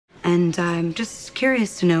and I'm just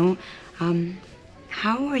curious to know,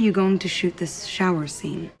 how are you going to shoot this shower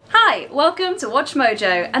scene? Hi, welcome to Watch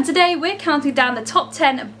Mojo, and today we're counting down the top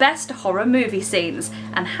 10 best horror movie scenes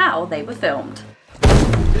and how they were filmed.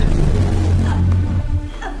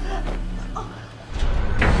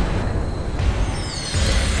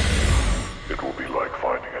 It will be like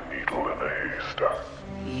finding a needle in a haystack.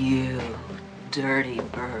 You dirty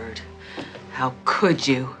bird. How could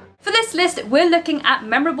you? For this list, we're looking at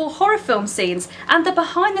memorable horror film scenes and the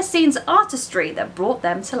behind-the-scenes artistry that brought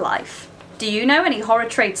them to life. Do you know any horror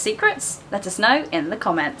trade secrets? Let us know in the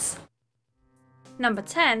comments. Number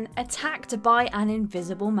 10. Attacked by an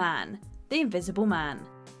Invisible Man. The Invisible Man.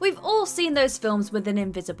 We've all seen those films with an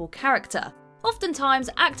invisible character.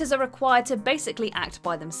 Oftentimes, actors are required to basically act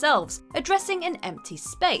by themselves, addressing an empty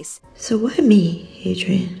space. So why me,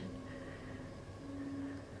 Adrian?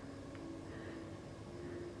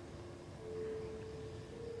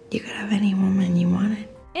 You could have any woman you wanted.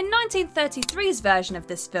 In 1933's version of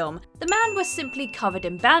this film, the man was simply covered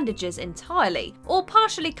in bandages entirely, or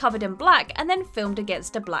partially covered in black and then filmed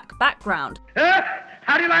against a black background.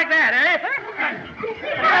 How do you like that, eh?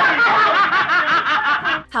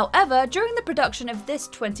 However, during the production of this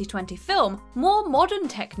 2020 film, more modern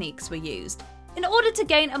techniques were used. In order to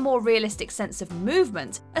gain a more realistic sense of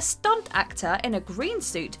movement, a stunt actor in a green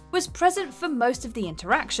suit was present for most of the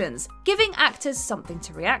interactions, giving actors something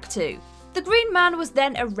to react to. The green man was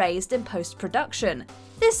then erased in post-production.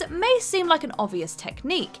 This may seem like an obvious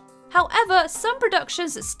technique. However, some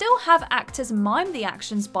productions still have actors mime the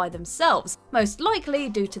actions by themselves, most likely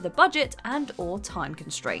due to the budget and/or time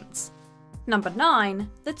constraints. Number 9.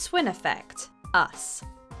 The twin effect. Us.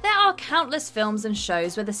 There are countless films and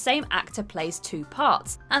shows where the same actor plays two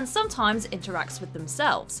parts, and sometimes interacts with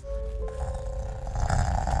themselves.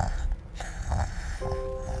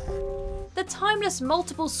 The timeless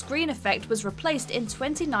multiple screen effect was replaced in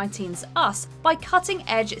 2019's Us by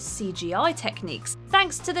cutting-edge CGI techniques,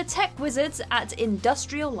 thanks to the tech wizards at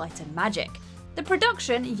Industrial Light and Magic. The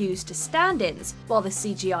production used stand-ins, while the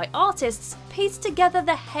CGI artists pieced together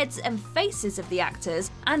the heads and faces of the actors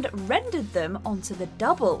and rendered them onto the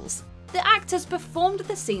doubles. The actors performed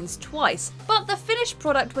the scenes twice, but the finished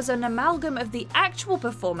product was an amalgam of the actual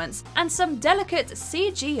performance and some delicate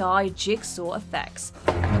CGI jigsaw effects.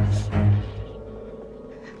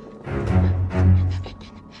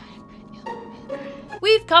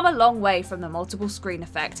 We've come a long way from the multiple screen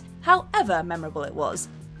effect, however memorable it was.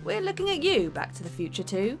 We're looking at you, Back to the Future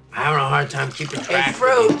 2. I'm having a hard time keeping track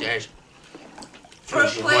fruit. of these days.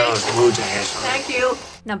 Fruit, One of those moods I have. Thank you.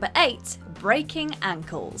 Number 8. Breaking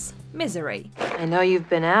Ankles. Misery. I know you've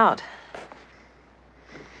been out.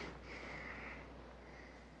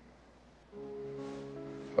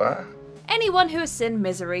 What? Anyone who has seen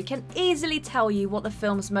Misery can easily tell you what the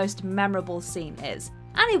film's most memorable scene is.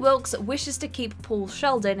 Annie Wilkes wishes to keep Paul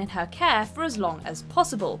Sheldon in her care for as long as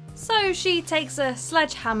possible, so she takes a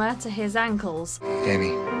sledgehammer to his ankles.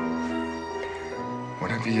 Danny,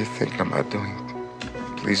 whatever you're thinking about doing,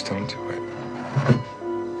 please don't do it.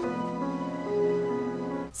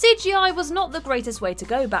 CGI was not the greatest way to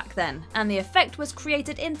go back then, and the effect was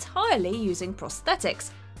created entirely using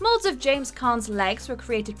prosthetics. Molds of James Caan's legs were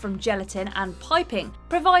created from gelatin and piping,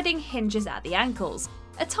 providing hinges at the ankles.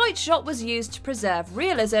 A tight shot was used to preserve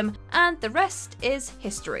realism, and the rest is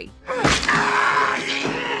history.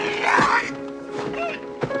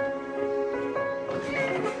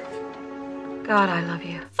 God, I love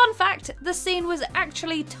you. Fun fact, the scene was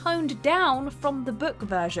actually toned down from the book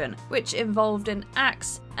version, which involved an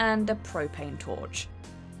axe and a propane torch.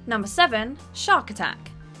 Number 7. Shark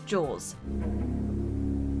Attack. Jaws.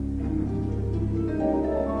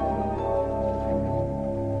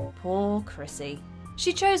 Poor Chrissy.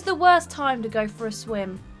 She chose the worst time to go for a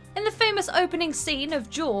swim. In the famous opening scene of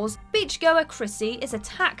Jaws, beachgoer Chrissy is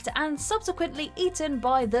attacked and subsequently eaten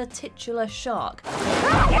by the titular shark.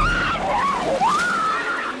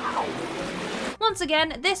 Once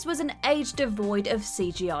again, this was an age devoid of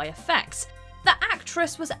CGI effects. The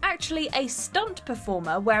actress was actually a stunt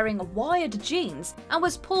performer wearing wired jeans and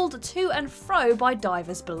was pulled to and fro by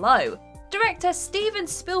divers below. Director Steven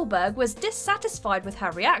Spielberg was dissatisfied with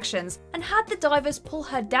her reactions and had the divers pull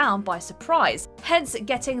her down by surprise, hence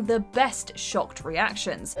getting the best shocked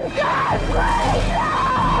reactions. The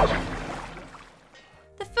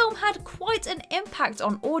film had quite an impact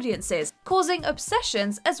on audiences, causing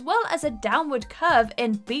obsessions as well as a downward curve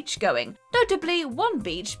in beachgoing, notably one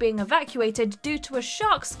beach being evacuated due to a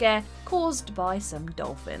shark scare caused by some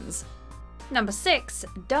dolphins. Number 6.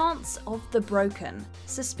 Dance of the Broken.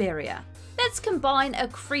 Suspiria. Let's combine a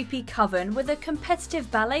creepy coven with a competitive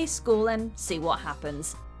ballet school and see what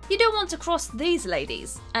happens. You don't want to cross these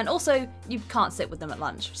ladies, and also you can't sit with them at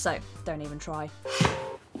lunch, so don't even try.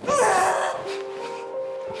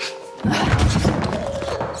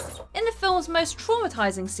 In the film's most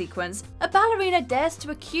traumatizing sequence, a ballerina dares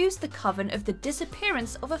to accuse the coven of the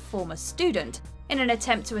disappearance of a former student. In an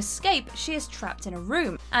attempt to escape, she is trapped in a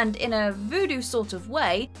room, and in a voodoo sort of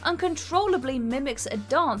way, uncontrollably mimics a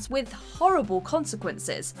dance with horrible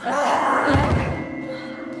consequences.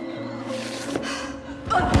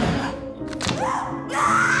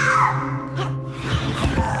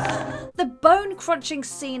 The bone-crunching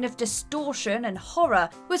scene of distortion and horror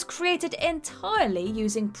was created entirely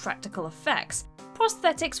using practical effects.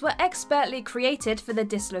 Prosthetics were expertly created for the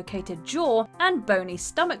dislocated jaw and bony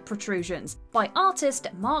stomach protrusions by artist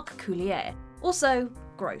Marc Coulier. Also,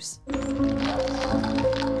 gross.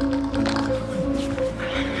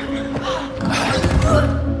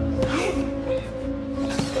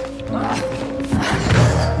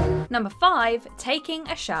 Number 5. Taking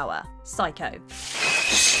a shower. Psycho.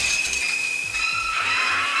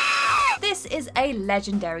 This is a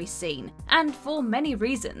legendary scene, and for many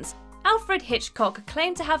reasons. Alfred Hitchcock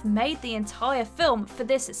claimed to have made the entire film for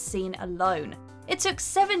this scene alone. It took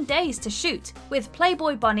 7 days to shoot, with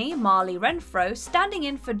Playboy bunny Marley Renfro standing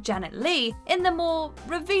in for Janet Leigh in the more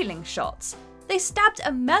revealing shots. They stabbed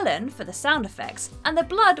a melon for the sound effects, and the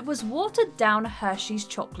blood was watered down Hershey's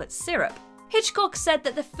chocolate syrup. Hitchcock said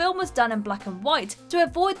that the film was done in black and white to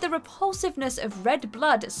avoid the repulsiveness of red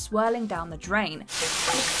blood swirling down the drain.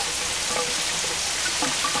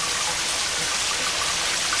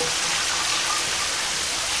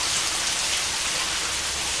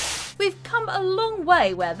 We've come a long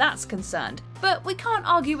way where that's concerned, but we can't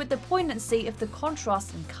argue with the poignancy of the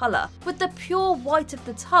contrast in colour, with the pure white of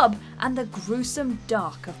the tub and the gruesome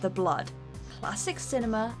dark of the blood. Classic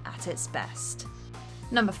cinema at its best.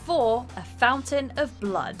 Number 4. A Fountain of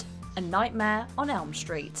Blood. A Nightmare on Elm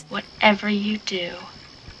Street. Whatever you do,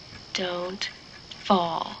 don't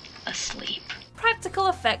fall asleep. Practical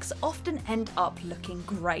effects often end up looking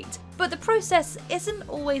great, but the process isn't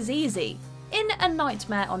always easy. In A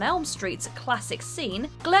Nightmare on Elm Street's classic scene,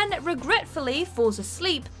 Glenn regretfully falls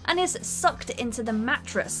asleep and is sucked into the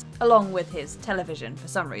mattress, along with his television for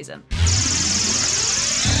some reason.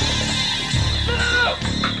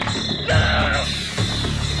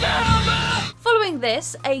 Following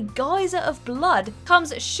this, a geyser of blood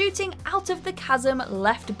comes shooting out of the chasm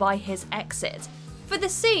left by his exit. For the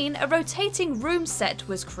scene, a rotating room set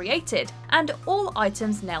was created, and all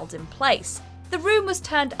items nailed in place. The room was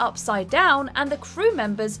turned upside down and the crew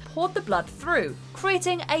members poured the blood through,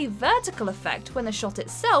 creating a vertical effect when the shot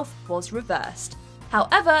itself was reversed.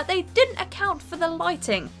 However, they didn't account for the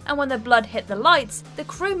lighting, and when the blood hit the lights, the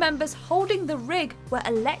crew members holding the rig were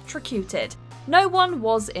electrocuted. No one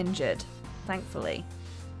was injured, thankfully.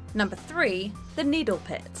 Number 3. The Needle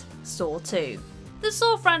Pit. Saw 2. The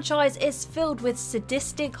Saw franchise is filled with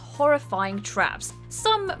sadistic, horrifying traps,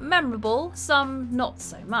 some memorable, some not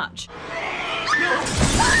so much.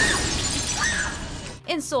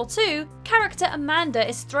 In Saw 2, character Amanda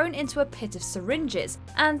is thrown into a pit of syringes,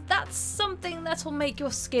 and that's something that'll make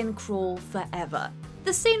your skin crawl forever.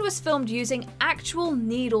 The scene was filmed using actual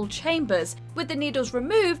needle chambers, with the needles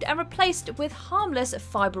removed and replaced with harmless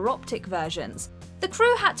fibre optic versions. The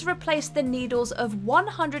crew had to replace the needles of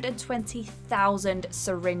 120,000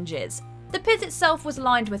 syringes. The pit itself was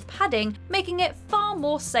lined with padding, making it far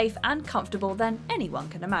more safe and comfortable than anyone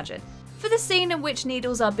can imagine. For the scene in which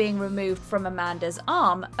needles are being removed from Amanda's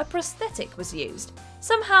arm, a prosthetic was used.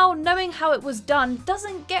 Somehow, knowing how it was done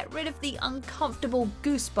doesn't get rid of the uncomfortable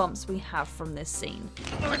goosebumps we have from this scene.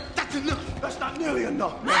 That's enough! That's not nearly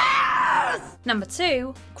enough! Number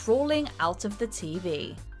 2. Crawling out of the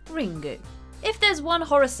TV. Ringu. If there's one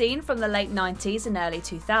horror scene from the late 90s and early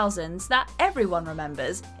 2000s that everyone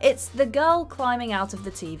remembers, it's the girl climbing out of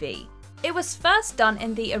the TV. It was first done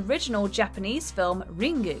in the original Japanese film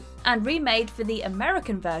Ringu, and remade for the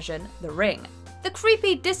American version, The Ring. The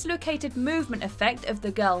creepy dislocated movement effect of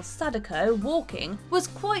the girl Sadako walking was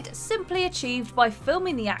quite simply achieved by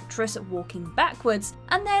filming the actress walking backwards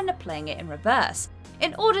and then playing it in reverse.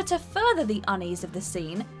 In order to further the unease of the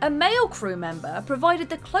scene, a male crew member provided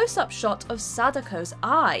the close-up shot of Sadako's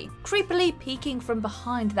eye, creepily peeking from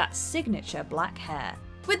behind that signature black hair.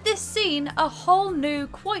 With this scene, a whole new,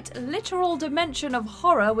 quite literal dimension of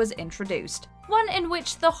horror was introduced, one in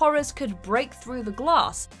which the horrors could break through the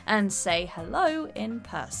glass and say hello in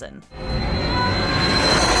person.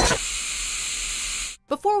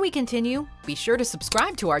 Before we continue, be sure to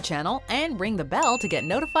subscribe to our channel and ring the bell to get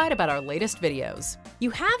notified about our latest videos.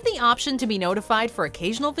 You have the option to be notified for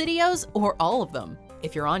occasional videos or all of them.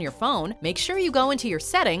 If you're on your phone, make sure you go into your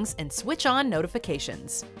settings and switch on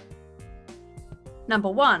notifications. Number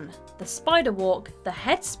 1. The spider walk, the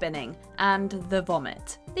head spinning, and the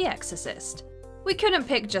vomit. The Exorcist. We couldn't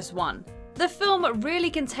pick just one. The film really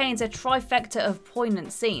contains a trifecta of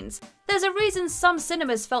poignant scenes. There's a reason some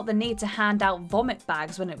cinemas felt the need to hand out vomit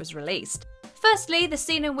bags when it was released. Firstly, the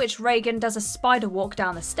scene in which Reagan does a spider walk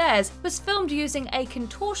down the stairs was filmed using a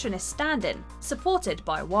contortionist stand-in, supported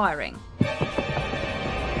by wiring.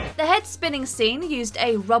 The head-spinning scene used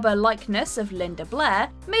a rubber likeness of Linda Blair,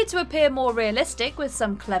 made to appear more realistic with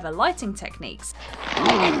some clever lighting techniques.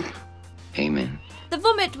 Amen. The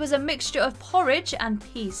vomit was a mixture of porridge and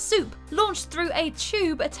pea soup, launched through a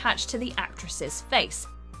tube attached to the actress's face.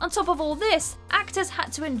 On top of all this, actors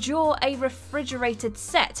had to endure a refrigerated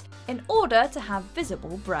set in order to have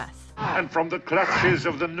visible breath. And from the clutches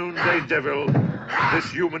of the noonday devil, this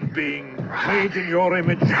human being, made in your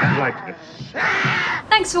image and likeness.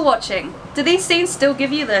 Thanks for watching. Do these scenes still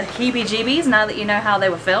give you the heebie-jeebies now that you know how they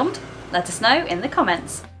were filmed? Let us know in the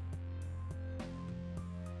comments.